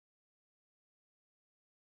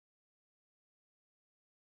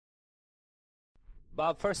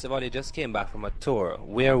Bob, first of all, you just came back from a tour.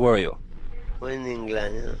 Where were you? We're in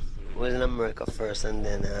England, you know. We was in America first, and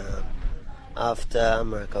then after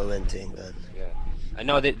America, we went to England. Yeah. I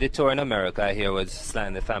know the tour in America I hear was Sly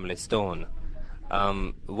and the Family Stone.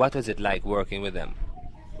 What was it like working with them?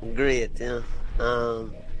 Great, you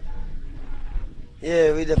know.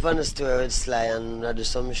 Yeah, we did on the tour with Sly, and I do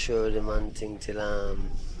some show with him and thing till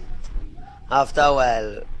after a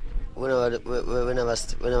while, we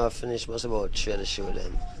never finished most about 3 of the show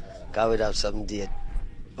then. Cause we'd have some date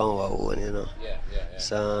on our own, you know. Yeah.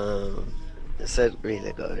 So it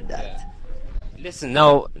really good with that. Yeah. Listen,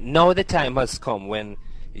 now the time has come when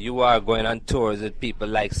you are going on tours with people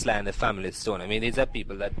like Sly and the Family Stone. I mean, these are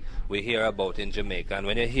people that we hear about in Jamaica, and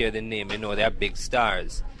when you hear the name, you know they are big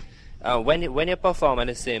stars. When you perform on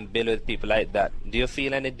the same bill with people like that, do you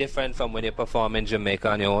feel any different from when you perform in Jamaica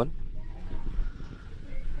on your own?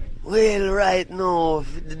 Well, right now,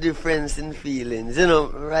 the difference in feelings, you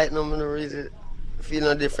know, right now I don't really feel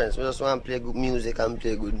no difference. I just want to play good music and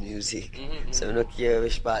play good music. Mm-hmm. So I don't care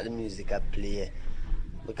which part of the music I play.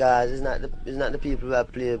 Because it's not the people who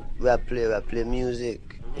play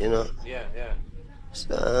music, you know. Yeah.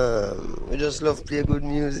 So we just love play good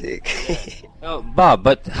music. Oh, Bob,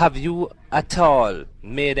 but have you at all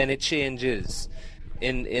made any changes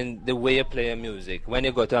in the way you play your music when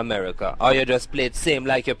you go to America, or you just play it same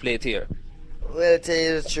like you play it here? Well, tell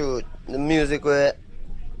you the truth, the music where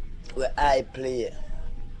I play,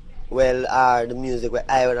 or the music where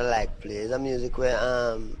I would like play, is the music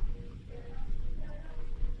where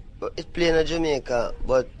it's playing in Jamaica,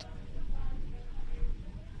 but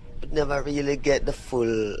never really get the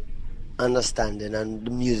full understanding and the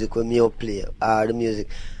music when me play, or the music.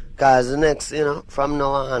 Because the next, you know, from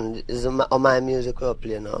now on, is my music we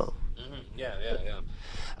play now. Mm-hmm.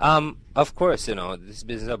 Yeah. Of course, you know, this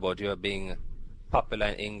business about you being popular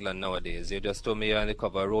in England nowadays. You just told me you're on the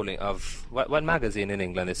cover rolling of, what magazine in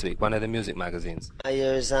England this week? One of the music magazines.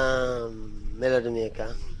 Here's Melody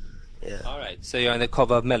Maker. Yeah. Alright, so you're on the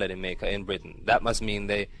cover of Melody Maker in Britain. That must mean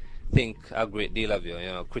they think a great deal of you. You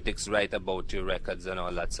know, critics write about your records and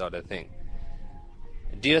all that sort of thing.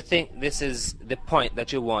 Do you think this is the point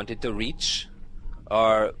that you wanted to reach?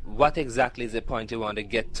 Or what exactly is the point you want to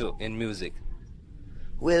get to in music?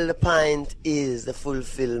 Well, the point is the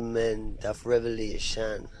fulfillment of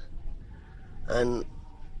revelation. And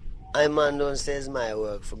I man don't say it's my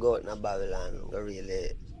work for going to Babylon, to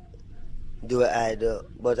really do what I do.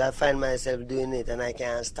 But I find myself doing it and I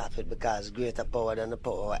can't stop it because greater power than the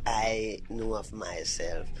power I know of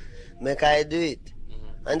myself. Make I do it.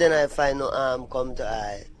 And then I find no harm come to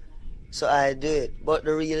I. So I do it. But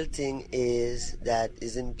the real thing is that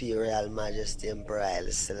His Imperial Majesty Emperor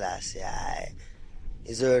Haile Selassie I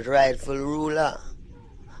is earth rightful ruler.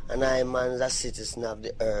 And I man is a citizen of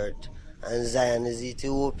the earth. And Zion is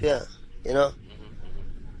Ethiopia. You know?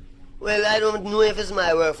 Well, I don't know if it's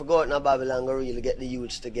my work for going to Babylon to really get the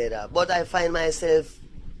youths together. But I find myself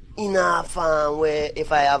in a farm where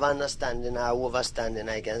if I have understanding or overstanding,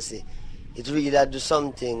 I can see it really do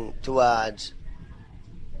something towards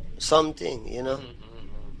something, you know.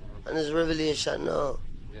 And it's revelation now.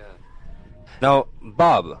 Yeah. Now,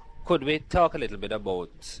 Bob, could we talk a little bit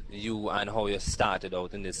about you and how you started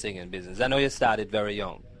out in the singing business? I know you started very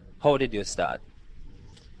young. How did you start?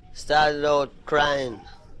 Started out crying.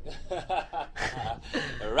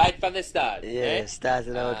 Right from the start. Yeah,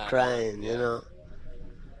 started out crying, you know.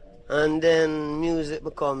 And then music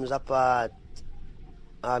becomes a part.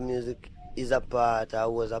 Our music is a part, I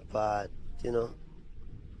was a part, you know.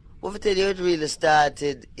 But if I tell you it really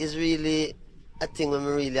started, is really a thing when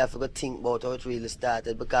we really have to think about how it really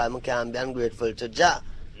started, because I can't be ungrateful to Jah.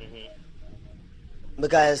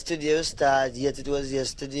 Because studio started, yet it was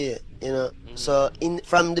yesterday, you know. So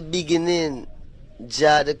from the beginning,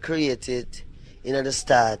 Jah created, you know, the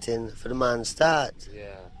starting for the man start.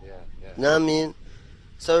 Yeah. You know what I mean?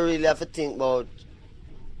 So really have to think about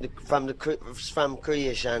from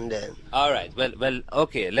creation then. All right. Well.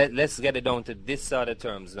 Okay. Let's get it down to this sort of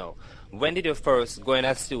terms now. When did you first go in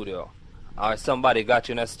a studio, or somebody got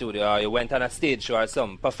you in a studio, or you went on a stage show or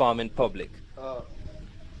something, perform in public? About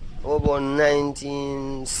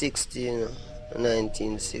 1960, you know,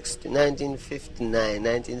 1960, 1959,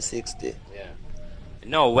 1960. Yeah.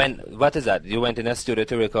 No. What is that? You went in a studio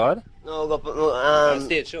to record? No, A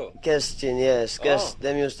stage show. Question, yes. Cause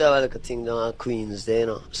them used to have a little thing down at Queens there, you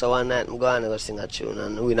know. So one night I go and go sing a tune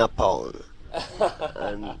and win a pound.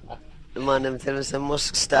 And the man them tell us I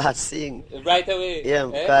must start sing. Right away. Yeah,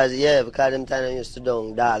 because them time I used to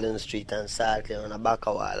down Darling Street and start clear on a back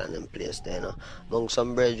a wall and them place there, you know. Among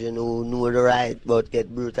some brethren who know the right but get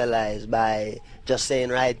brutalized by just saying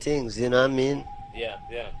right things, you know what I mean? Yeah,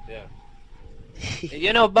 yeah, yeah.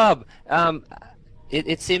 You know, Bob,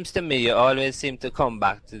 it seems to me you always seem to come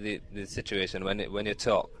back to the situation when you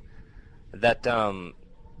talk that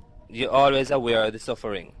you're always aware of the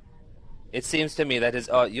suffering. It seems to me that is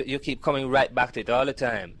all, you keep coming right back to it all the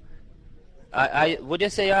time. Would you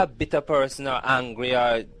say you're a bitter person or angry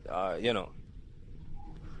or you know?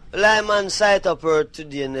 Well, I'm on site up earth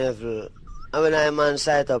today, Neville. And when I'm on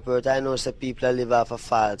site up earth, I know say people live off a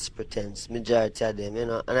false pretense, majority of them, you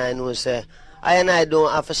know. And I know say I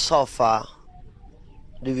don't have to suffer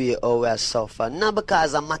the way how I suffer. Not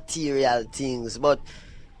because of material things, but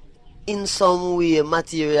in some way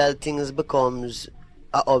material things becomes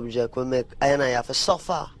an object will make I have to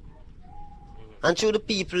suffer. And through the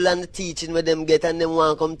people and the teaching where them get, and them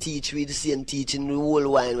want to come teach with the same teaching, the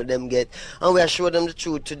whole wine where them get. And we are show them the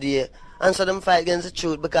truth today. And so them fight against the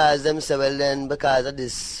truth because them say, well then, because of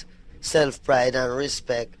this self-pride and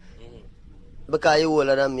respect. Because you're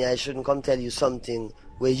older than me, I shouldn't come tell you something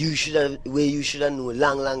where you should have known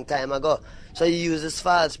long time ago. So you use this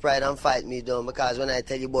false pride and fight me down, because when I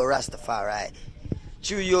tell you about Rastafari,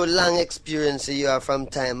 through your long experience you are from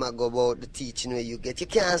time ago about the teaching where you get, you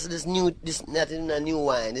can't say this not in a new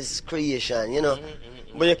wine, this is creation, you know.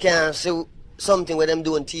 But you can't say something where them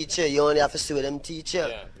don't teach you only have to see what them teach you.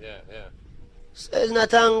 Yeah. So it's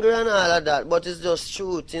not angry and all of that, but it's just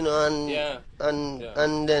truth, you know,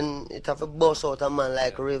 and then it have to bust out a man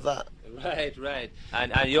like a river. Right.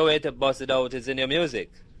 And your way to bust it out is in your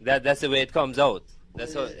music. That's the way it comes out.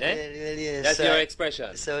 That's what, yes, that's your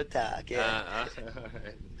expression. So talk, yeah.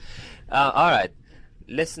 All right.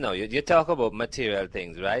 Listen now, you talk about material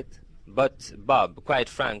things, right? But, Bob, quite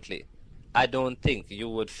frankly, I don't think you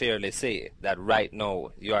would fairly say that right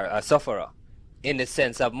now you are a sufferer in the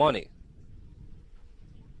sense of money.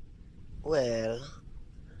 Well,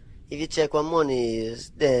 if you check what money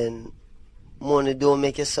is, then money don't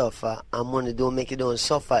make you suffer, and money don't make you don't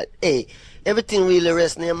suffer. Hey, everything really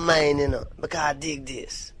rests in your mind, you know, because I dig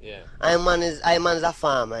this. Yeah. I man's a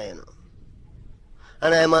farmer, you know.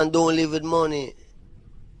 And I man don't live with money.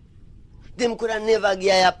 Them could have never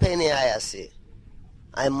give you a penny, I say.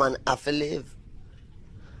 I man have to live.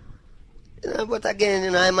 You know, but again,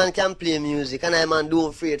 you know, I man can play music, and I man don't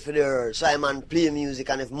afraid for the earth. So I man play music,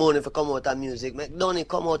 and if money for come out of music, make money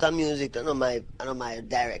come out of music, I don't mind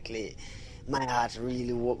directly. My heart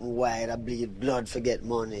really wide, I bleed blood for get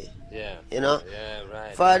money. Yeah. You know? Yeah,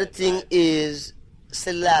 right. For the thing is,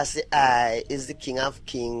 Selassie I is the king of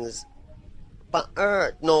kings on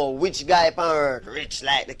earth. No, which guy on earth rich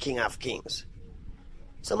like the king of kings?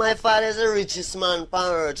 So my father is the richest man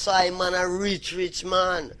on earth, so I man a rich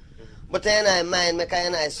man. But then I mind make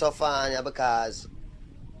I suffer on you because,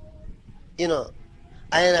 you know,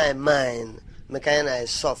 I mind make I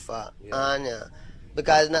suffer on you.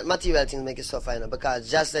 Because not material things make you suffer, you know, because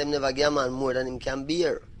just them never give a man more than him can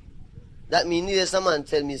bear. That means yes, a man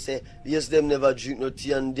tell me, say, yes, them never drink no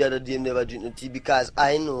tea, and the other day them never drink no tea, because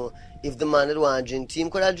I know if the man that want to drink tea, him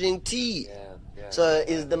could have drink tea. Yeah, so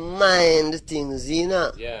it's the mind things, you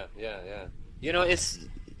know. Yeah. You know,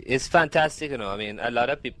 it's fantastic, you know. I mean, a lot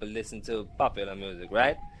of people listen to popular music,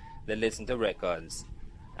 right? They listen to records.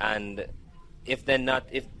 And if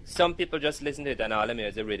some people just listen to it and all them hear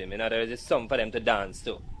is the rhythm, in other words, it's something for them to dance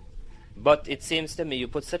to. But it seems to me you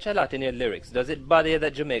put such a lot in your lyrics. Does it bother you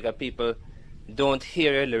that Jamaica people don't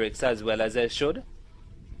hear your lyrics as well as they should?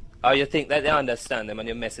 Or you think that they understand them and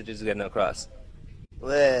your message is getting across?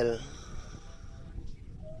 Well,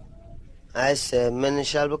 I say many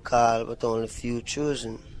shall be called, but only few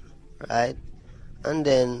chosen, right? And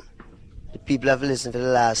then the people have listened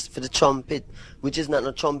for the trumpet, which is not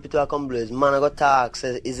no trumpet to come blaze. Man I got talk,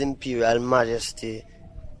 says His Imperial Majesty,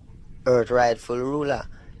 Earth Rightful Ruler.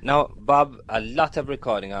 Now, Bob, a lot of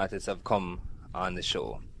recording artists have come on the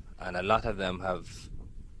show, and a lot of them have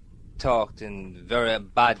talked in very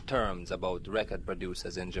bad terms about record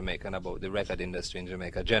producers in Jamaica and about the record industry in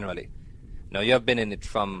Jamaica generally. Now, you have been in it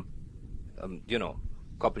from, a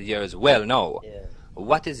couple of years well now. Yeah.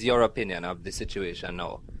 What is your opinion of the situation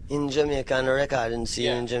now? In Jamaica, and the recording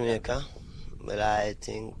scene in Jamaica, well, I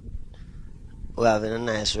think we're having a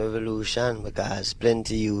nice revolution, because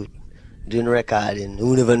plenty youth doing recording.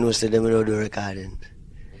 Who never knows that them will do recording?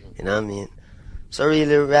 You know what I mean? So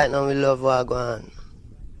really, right now, we love what go on.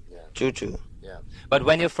 Yeah. True. Yeah. But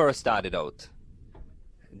when you first started out,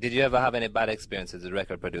 did you ever have any bad experiences with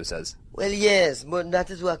record producers? Well, yes, but that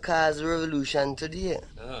is what caused the revolution today.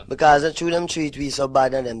 Because the them treat we so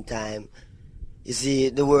bad at them time. You see,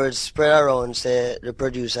 the word spread around, say the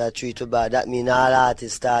producer treat you bad. That mean all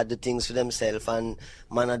artists start do things for themselves, and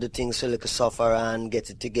man do things for like a suffer and get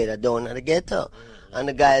it together down at the ghetto. And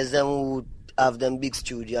the guys them who have them big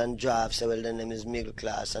studio and draft, say, well, then them is middle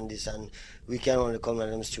class and this, and we can only come to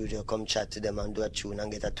them studio, come chat to them and do a tune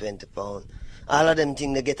and get a £20. All of them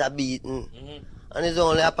think they get a beating. And it's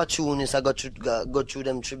only opportunists that go through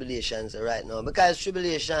them tribulations right now. Because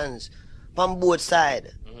tribulations from both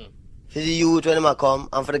sides. For the youth when they come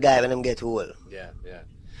and for the guy when them get old. Yeah.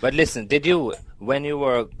 But listen, did you, when you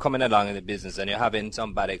were coming along in the business and you're having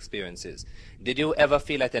some bad experiences, did you ever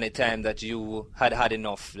feel at any time that you had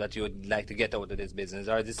enough, that you would like to get out of this business?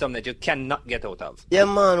 Or is it something that you cannot get out of? Yeah,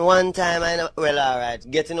 man. One time well, alright.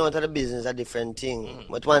 Getting out of the business is a different thing.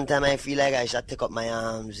 But one time I feel like I should take up my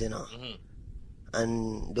arms,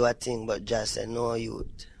 and do a thing, but just say, no,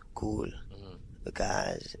 youth, cool.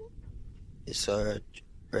 Because it's hurt,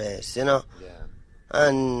 rest, Yeah.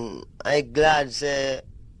 And I glad say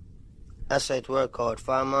that's how it work out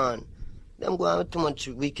for man. Them go with too much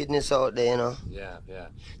wickedness out there, Yeah.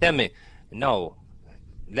 Tell me, now,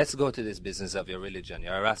 let's go to this business of your religion.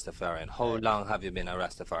 You're a Rastafarian. How long have you been a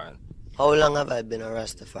Rastafarian? How long have I been a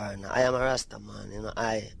Rastafarian? I am a Rasta man,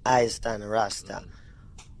 I stand a Rasta.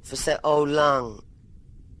 For say how long,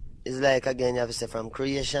 it's like again you have to say from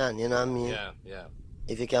creation, you know what I mean? Yeah.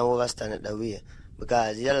 If you can understand it that way.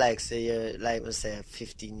 Because you're like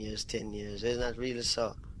 15 years, 10 years. It's not really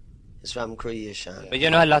so. It's from creation. But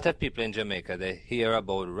a lot of people in Jamaica, they hear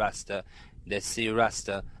about Rasta, they see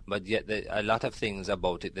Rasta, but yet a lot of things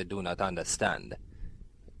about it they do not understand.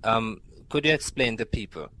 Could you explain to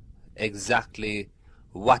people exactly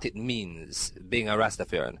what it means being a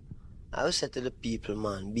Rastafarian? I would say to the people,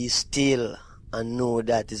 man, be still and know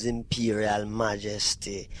that His Imperial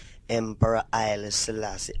Majesty Emperor Haile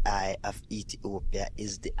Selassie I of Ethiopia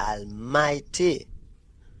is the Almighty.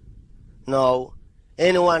 Now,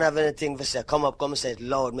 anyone have anything to say, come say it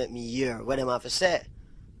loud, make me hear what them have to say.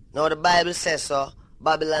 Now the Bible says so,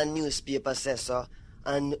 Babylon newspaper says so,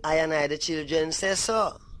 and I, the children, say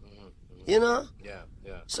so. You know? Yeah.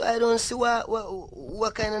 So I don't see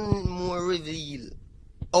what kind of more reveal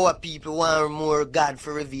our people want more God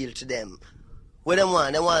for reveal to them. What they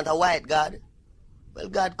want? They want a white God? Well,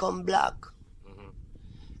 God come black.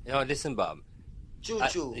 Listen, Bob.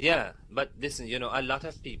 True. Yeah, but listen, a lot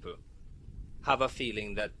of people have a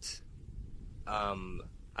feeling that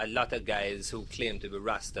a lot of guys who claim to be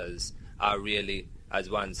Rastas are really, as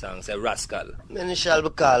one song says, rascal. Many shall be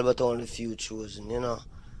called, but only few chosen,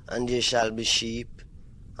 And there shall be sheep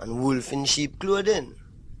and wolf in sheep clothing.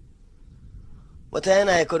 But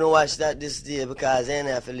I couldn't watch that this day because I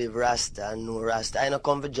have to live Rasta and no Rasta. I don't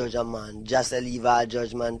come to judge a man, just to leave all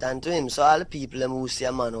judgment unto him. So all the people them who see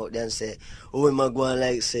a man out there and say, oh, him a go on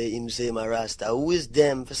like say him a Rasta. Who is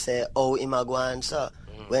them to say, oh, him a go on, sir?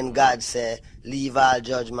 When God say, leave all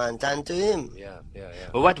judgment unto him. Yeah.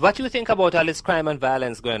 But what do you think about all this crime and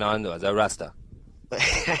violence going on though as a Rasta?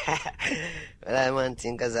 Well, I want to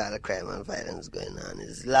think as all the crime and violence going on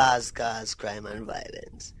is laws cause crime and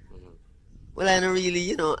violence. Well, I don't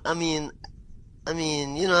really,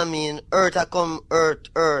 earth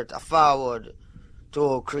a forward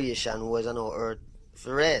to creation was no earth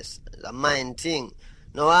for rest. It's a mind thing.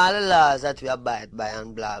 Now all the laws that we abide by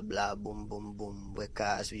and blah blah boom boom boom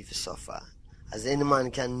because we suffer. As any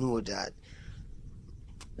man can know that.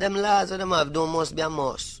 Them laws that them have don't must be a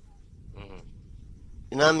must.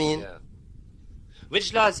 You know what I mean? Yeah.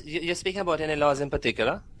 Which laws you're speaking about any laws in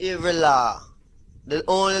particular? Every law. The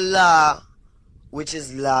only law which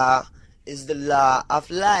is law is the law of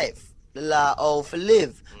life. The law of to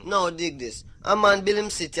live. Now dig this. A man build him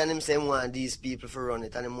city and him say want these people for run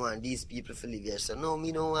it and him want these people for live here. So no,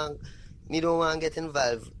 me don't want get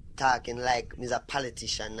involved talking like me's a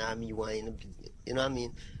politician or me want you know what I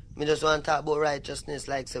mean? Me just want to talk about righteousness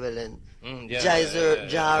like Sevelen.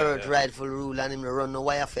 Earth rightful rule and him run no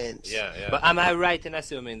wire fence. Yeah. But am I right in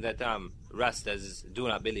assuming that Rastas do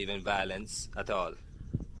not believe in violence at all?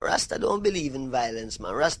 Rasta don't believe in violence,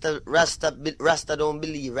 man. Rasta don't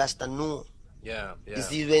believe. Rasta know. Yeah. You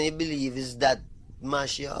see, when you believe is that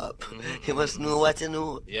mash you up. You must know what you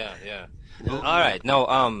know. Yeah. All right. Now,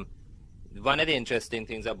 one of the interesting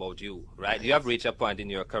things about you, right? You have reached a point in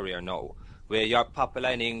your career now where you're popular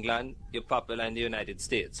in England, you're popular in the United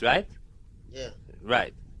States, right? Yeah.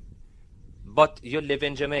 Right. But you live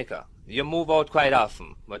in Jamaica. You move out quite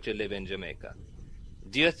often, but you live in Jamaica.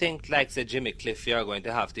 Do you think, like, say, Jimmy Cliff, you're going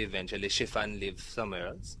to have to eventually shift and live somewhere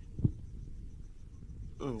else?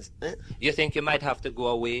 You think you might have to go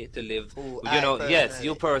away to live? Yes,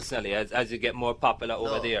 you personally, as you get more popular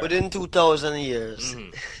over there. Within 2,000 years,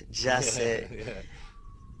 just say,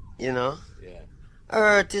 Yeah.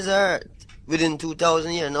 Earth is Earth. Within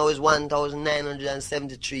 2,000 years, now it's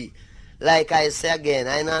 1,973. Like I say again,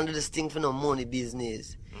 I don't do this thing for no money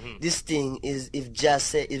business. This thing is if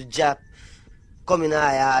Jah come in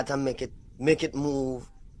our heart and make it move,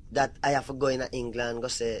 that I have to go in England, go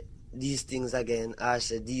say these things again, or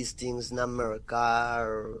say these things in America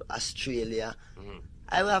or Australia.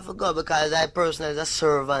 I will have to go because I personally is a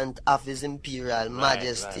servant of His Imperial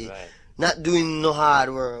Majesty. Right. Not doing no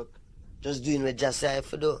hard work, just doing what Jah say I have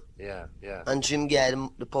to do. Yeah. And him get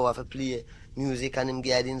the power to play music, and him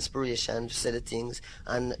get the inspiration to say the things,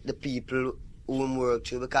 and the people who him work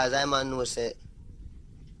to, because I man know say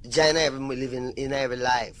Jah in every living in every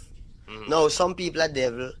life. Now some people are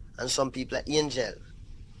devil and some people are angel.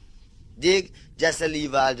 Dig? Just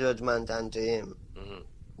leave all judgment unto Him.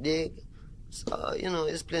 Dig? So,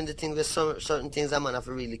 there's plenty of things, there's certain things a man have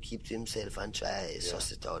to really keep to himself and try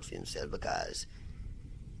suss it out for himself, because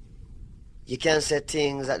you can say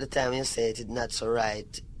things at the time you say it's not so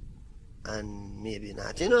right and maybe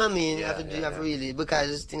not. You know what I mean? You have to really, because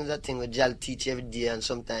there's things that Jah teach every day, and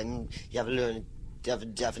sometimes you have to learn it, you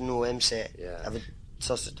have to know what him say. You have to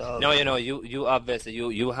suss it out. No, you obviously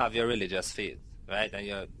you have your religious faith, right?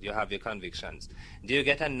 And you have your convictions. Do you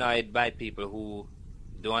get annoyed by people who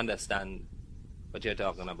don't understand what you're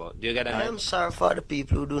talking about? Do you get annoyed? I am sorry for the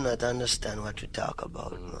people who do not understand what we talk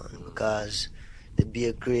about, man, because there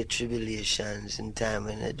be great tribulations in time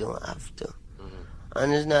when they don't have to.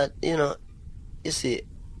 And it's not, you see,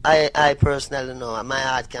 I personally know my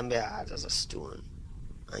heart can be hard as a stone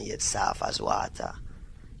and yet soft as water.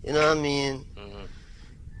 You know what I mean?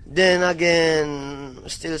 Then again,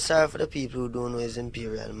 still sorry for the people who don't know His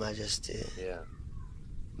Imperial Majesty. Yeah.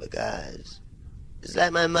 Because it's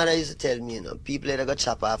like my mother used to tell me, people that got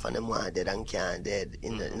chop off and them want dead and can't dead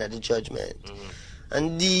in the judgment.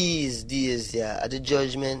 And these days, are the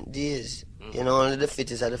judgment days. Only the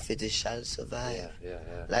fittest of the fittest shall survive. Yeah.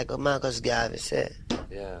 Like what Marcus Garvey said.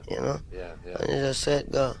 Yeah. And you just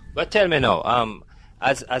said go. But tell me now,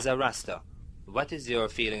 as a Rasta, what is your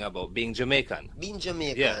feeling about being Jamaican? Being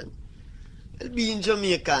Jamaican? Yeah. Well, being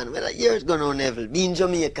Jamaican, well, years ago now, Neville, being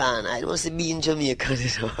Jamaican, I don't say being Jamaican,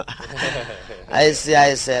 I see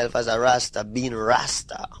myself as a Rasta, being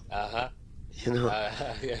Rasta.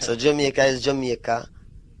 So Jamaica is Jamaica,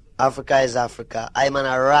 Africa is Africa, I'm a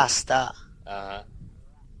Rasta.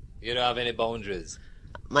 You don't have any boundaries?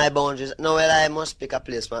 My boundaries, no, well, I must pick a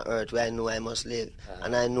place on earth where I know I must live.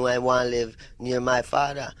 And I know I want to live near my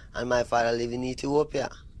father, and my father live in Ethiopia.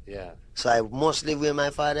 Yeah. So I must live where my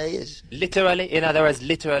father is. Literally, in other words,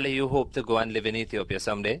 literally you hope to go and live in Ethiopia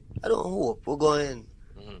someday? I don't hope, we're going.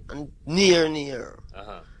 And near.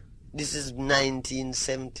 This is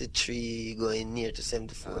 1973 going near to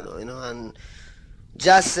 74 now, and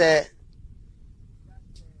just say,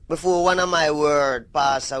 before one of my word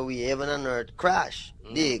pass away, heaven and earth crash,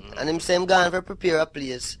 dig. And him say him gone for prepare a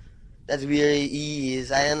place that where he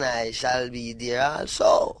is, I and I shall be there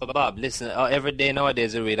also. Bob, listen, every day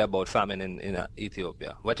nowadays you read about famine in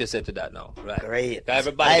Ethiopia. What you say to that now? Right. Great.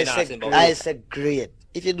 Everybody I say great.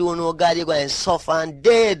 If you don't know God, you're going to suffer and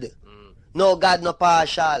dead. No God, no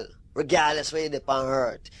partial. Regardless where you dip on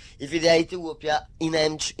earth. If you're there in Ethiopia, in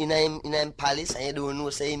him palace, and you don't know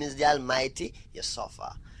say him is the Almighty, you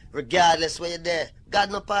suffer. Regardless where you're there,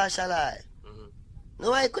 God no partial eye.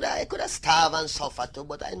 No, I could have starved and suffer too,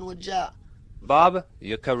 but I know Jah. Bob,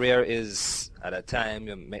 your career is, at a time,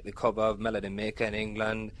 you make the cover of Melody Maker in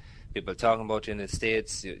England. People talking about you in the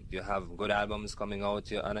States. You have good albums coming out.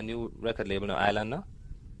 You're on a new record label now, Island now?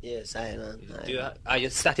 Yes, Island. Are you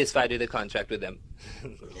satisfied with the contract with them?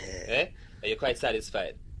 Yeah. Are you quite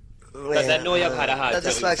satisfied? Because I know you've had a hard time.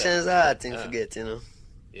 Satisfaction is a hard thing to get,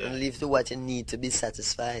 Yeah. And leave to what you need to be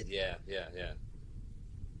satisfied. Yeah.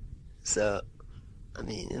 So, I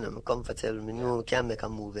mean, I'm comfortable. I know we can make a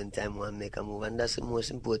move in time, one make a move, and that's the most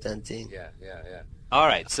important thing. Yeah. All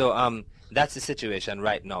right, so that's the situation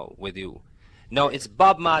right now with you. Now, it's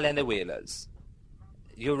Bob Marley and the Wailers.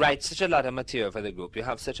 You write such a lot of material for the group. You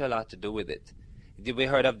have such a lot to do with it. We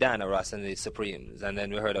heard of Diana Ross and the Supremes, and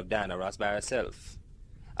then we heard of Diana Ross by herself.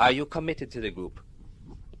 Are you committed to the group?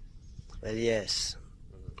 Well, yes.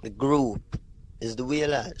 The group is the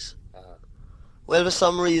Wailers. Well, for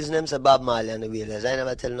some reason, them say Bob Marley and the Wailers. I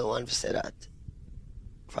never tell no one to say that.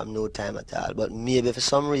 From no time at all. But maybe for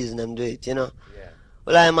some reason, them do it, Yeah.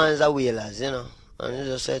 Well, I man's the Wailers, And you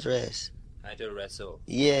just say it rest. I do rest so.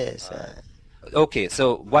 Yes. Okay,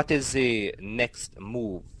 so what is the next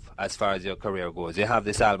move as far as your career goes? You have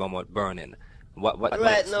this album out burning. What right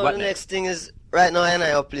next? now, What the next? next thing is, right now,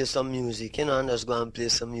 I'll play some music, and just go and play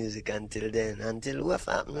some music until then. Until what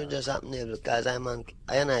happen, it just happen, because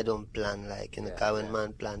I don't plan, because when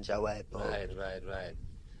man plans, I wipe out. Right.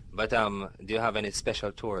 But do you have any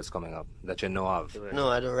special tours coming up that you know of? No,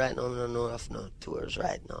 I don't right now. I don't know of no tours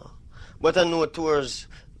right now. But I know tours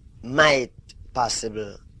might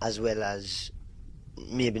possible as well as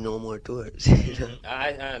maybe no more tours. You know?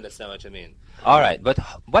 I understand what you mean. All right, but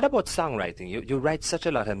what about songwriting? You write such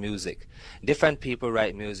a lot of music. Different people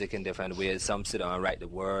write music in different ways. Some sit down and write the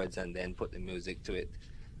words and then put the music to it.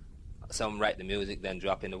 Some write the music, then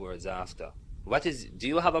drop in the words after. Do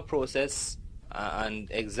you have a process, and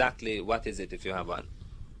exactly what is it if you have one?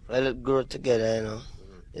 Well, it grew together, you know.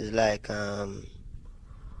 It's like,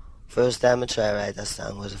 first time I try write a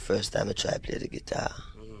song was the first time I try play the guitar.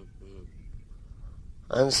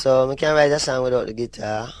 And so I can't write a song without the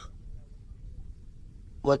guitar.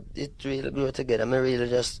 But it really grew together. I really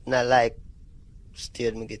just not like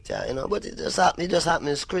steered my guitar, you know. But it just happened.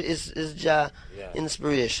 It's just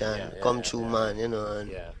inspiration come true, man, you know.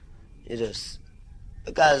 And it just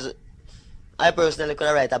because I personally it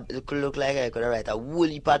could look like I could write a whole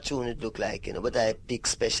heap of tune. It look like, you know. But I pick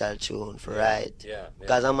special tune for write.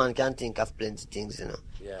 Because a man can think of plenty things, you know.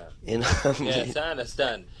 You know what I mean? Yes, I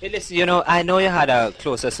understand. Hey, listen, you know, I know you had a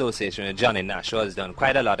close association with Johnny Nash, who has done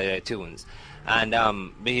quite a lot of their tunes. And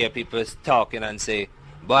we hear people talking and say,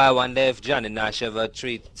 boy, I wonder if Johnny Nash ever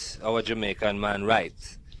treat our Jamaican man right.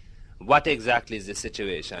 What exactly is the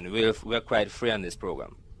situation? We're quite free on this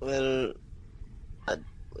program. Well,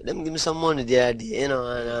 them give me some money the other day, you know,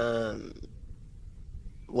 and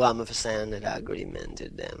want me to sign that agreement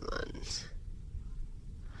with them, and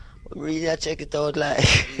really I check it out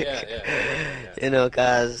like, you know,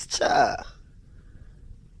 cause,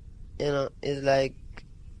 you know, it's like,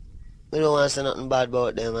 we don't want to say nothing bad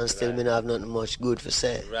about them and still we don't have nothing much good for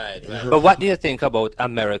say. Right. But what do you think about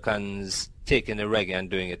Americans taking the reggae and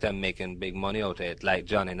doing it and making big money out of it, like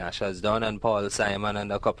Johnny Nash has done and Paul Simon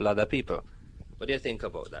and a couple other people? What do you think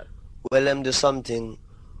about that? Well, them do something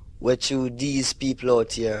which these people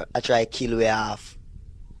out here I try to kill we off.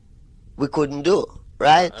 We couldn't do,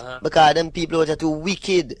 right? Because them people out here too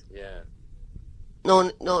wicked.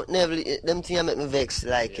 No, Neville, them things make me vex,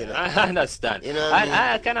 like, you know. I understand. You know what I mean?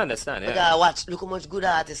 I can understand, Because look how much good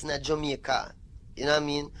artists in Jamaica. You know what I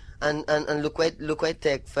mean? And look what it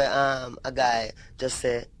take for a guy just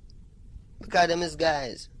say, because them is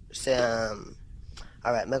guys, say,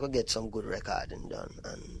 alright, I could get some good recording done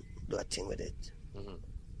and do a thing with it.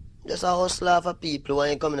 Just a hustler for people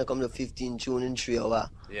when you come to 15 tune in 3 hours.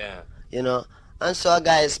 You know? And so a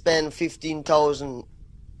guy spend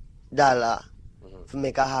 $15,000 to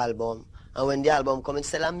make a album, and when the album come, it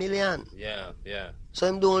sell $1 million. So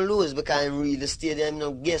him don't lose because him really stay there, him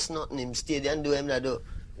don't guess nothing, him stay there and do him that do.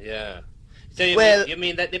 So you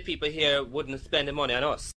mean that the people here wouldn't spend the money on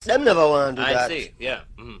us? Them never want to do that. I see,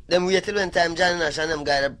 Them wait till when time Johnny Nash and them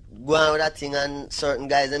guys go on with that thing, and certain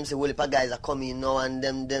guys, them say, well, if a guys are coming now, and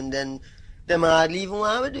them hardly even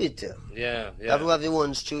want to do it. We have the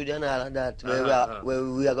one studio and all of that, where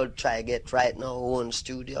we are going to try to get right now one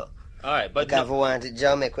studio. All right, but because if we want it,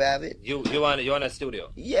 Jamaica, we have it. You want a studio?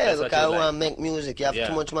 Yeah, that's because we want to make music. You have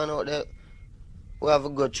too much man out there. We have to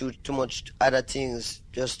go through too much other things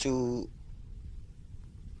just to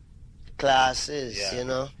classes, you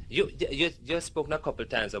know. You spoken a couple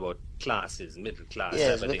times about classes, middle class.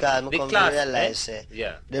 Yes, because I come to realize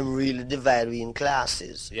them really divide we in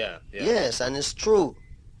classes. Yes, and it's true.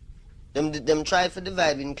 Them try to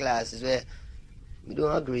divide we in classes where we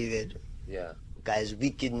don't agree with. Because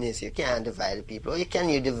wickedness, you can't divide the people. Or you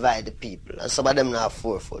divide the people? And some of them not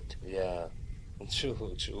 4 foot.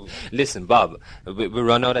 True. Listen, Bob, we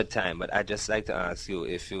run out of time, but I'd just like to ask you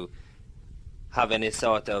if you have any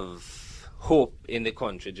sort of hope in the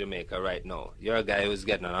country, Jamaica, right now. You're a guy who's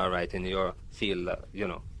getting on all right in your field, you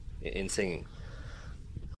know, in singing.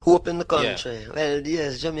 Hope in the country? Well,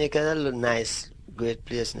 yes, Jamaica is a nice, great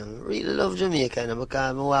place now. I really love Jamaica now because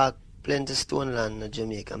I walk plenty stone land in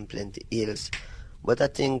Jamaica and plenty hills. But I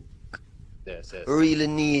think really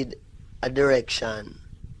need a direction.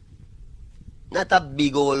 Not a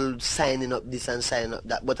big old signing up this and signing up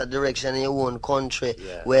that, but a direction in your own country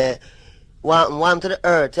where warm to the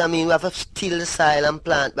earth. I mean, we have to till the soil and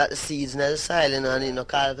plant back the seeds in the soil, you know, and you know,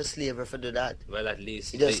 call for slavery for do that. Well, at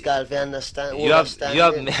least you just call for understand. You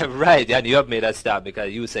have right, and you have made a start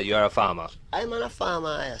because you said you're a farmer. I'm not a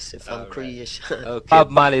farmer, yes, from creation. Okay.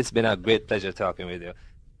 Bob Marley, it's been a great pleasure talking with you.